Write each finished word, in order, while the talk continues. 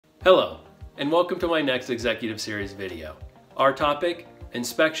Hello, and welcome to my next Executive Series video. Our topic,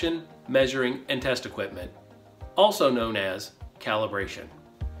 inspection, measuring, and test equipment, also known as calibration.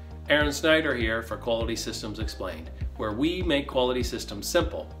 Aaron Snyder here for Quality Systems Explained, where we make quality systems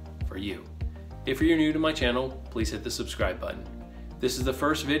simple for you. If you're new to my channel, please hit the subscribe button. If this is the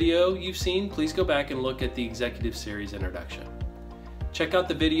first video you've seen, please go back and look at the Executive Series introduction. Check out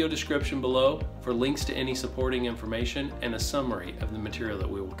the video description below for links to any supporting information and a summary of the material that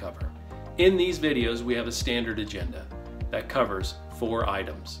we will cover. In these videos, we have a standard agenda that covers 4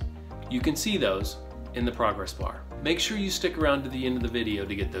 items. You can see those in the progress bar. Make sure you stick around to the end of the video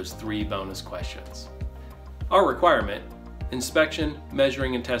to get those 3 bonus questions. Our requirement, inspection,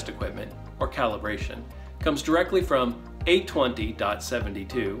 measuring, and test equipment, or calibration, comes directly from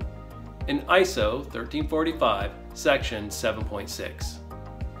 820.72 in ISO 1345, section 7.6.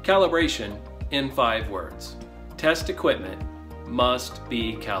 Calibration in 5 words. Test equipment must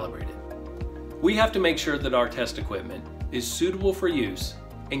be calibrated. We have to make sure that our test equipment is suitable for use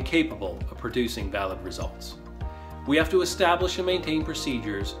and capable of producing valid results. We have to establish and maintain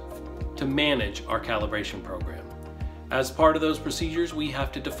procedures to manage our calibration program. As part of those procedures, we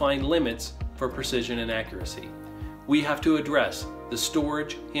have to define limits for precision and accuracy. We have to address the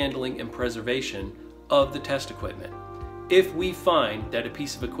storage, handling, and preservation of the test equipment. If we find that a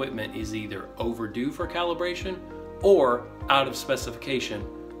piece of equipment is either overdue for calibration or out of specification,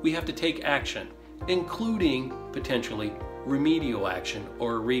 we have to take action, including potentially remedial action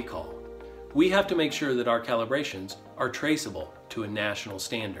or a recall. We have to make sure that our calibrations are traceable to a national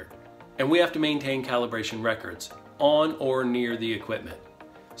standard. And we have to maintain calibration records on or near the equipment.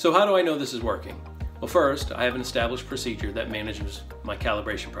 So how do I know this is working? Well, first, I have an established procedure that manages my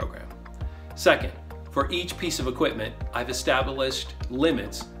calibration program. Second, for each piece of equipment, I've established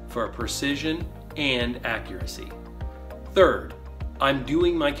limits for precision and accuracy. Third, I'm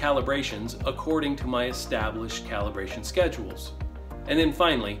doing my calibrations according to my established calibration schedules. And then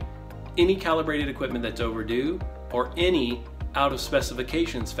finally, any calibrated equipment that's overdue or any out of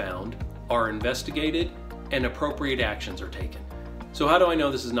specifications found are investigated and appropriate actions are taken. So how do I know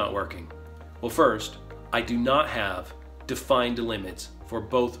this is not working? Well, first, I do not have defined limits for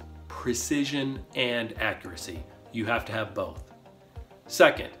both precision and accuracy. You have to have both.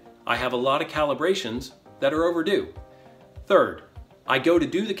 Second, I have a lot of calibrations that are overdue. Third, I go to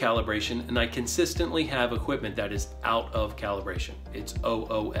do the calibration and I consistently have equipment that is out of calibration. It's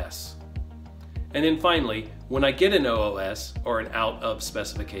OOS. And then finally, when I get an OOS or an out of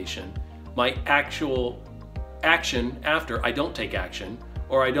specification, my actual action after I don't take action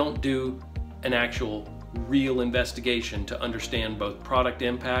or I don't do an actual real investigation to understand both product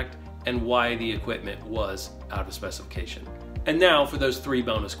impact and why the equipment was out of specification. And now for those 3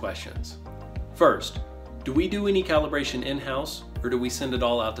 bonus questions. First, do we do any calibration in-house or do we send it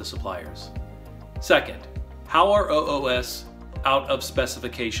all out to suppliers? Second, how are OOS out of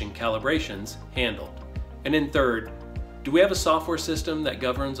specification calibrations handled? And then third, do we have a software system that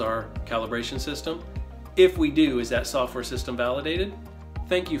governs our calibration system? If we do, is that software system validated?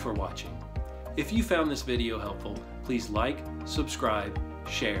 Thank you for watching. If you found this video helpful, please like, subscribe,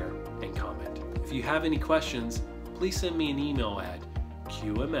 share, and comment. If you have any questions, please send me an email at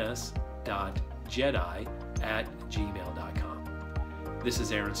qms.jedi@gmail.com. This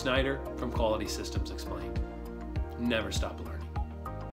is Aaron Snyder from Quality Systems Explained. Never stop learning.